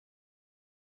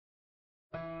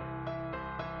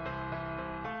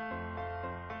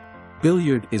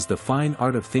Billiard is the fine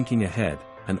art of thinking ahead,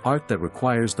 an art that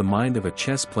requires the mind of a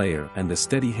chess player and the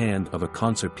steady hand of a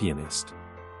concert pianist.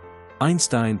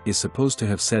 Einstein is supposed to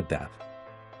have said that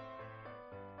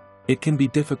it can be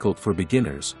difficult for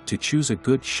beginners to choose a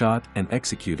good shot and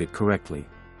execute it correctly.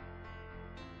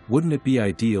 Wouldn't it be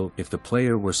ideal if the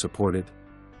player were supported?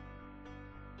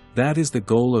 That is the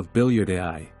goal of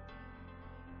Billiard-AI.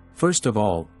 First of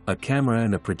all, a camera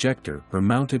and a projector are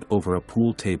mounted over a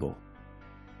pool table.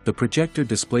 The projector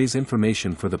displays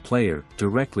information for the player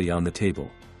directly on the table.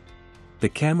 The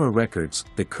camera records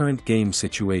the current game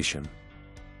situation.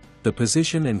 The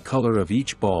position and color of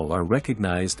each ball are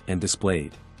recognized and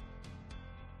displayed.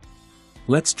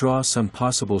 Let's draw some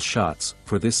possible shots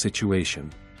for this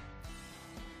situation.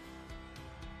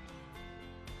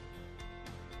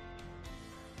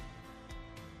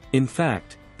 In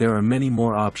fact, there are many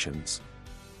more options.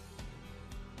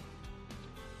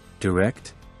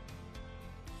 Direct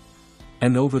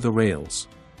and over the rails.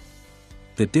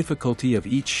 The difficulty of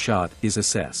each shot is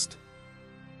assessed.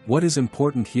 What is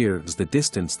important here is the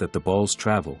distance that the balls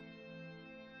travel,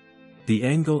 the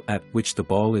angle at which the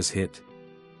ball is hit,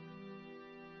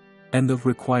 and the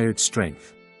required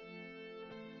strength.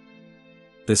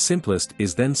 The simplest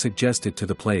is then suggested to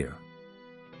the player.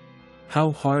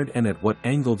 How hard and at what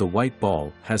angle the white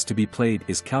ball has to be played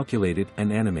is calculated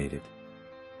and animated.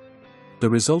 The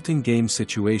resulting game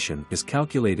situation is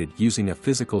calculated using a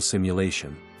physical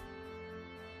simulation.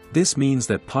 This means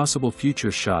that possible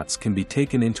future shots can be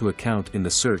taken into account in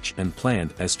the search and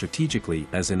planned as strategically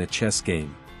as in a chess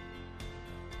game.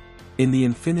 In the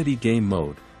infinity game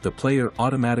mode, the player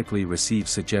automatically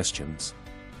receives suggestions.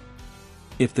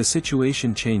 If the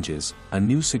situation changes, a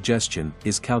new suggestion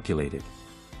is calculated.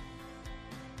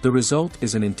 The result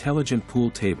is an intelligent pool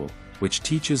table, which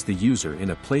teaches the user in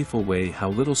a playful way how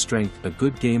little strength a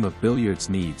good game of billiards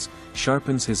needs,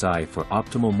 sharpens his eye for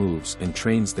optimal moves and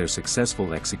trains their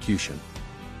successful execution.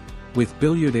 With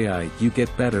Billiard-AI you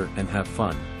get better and have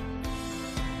fun.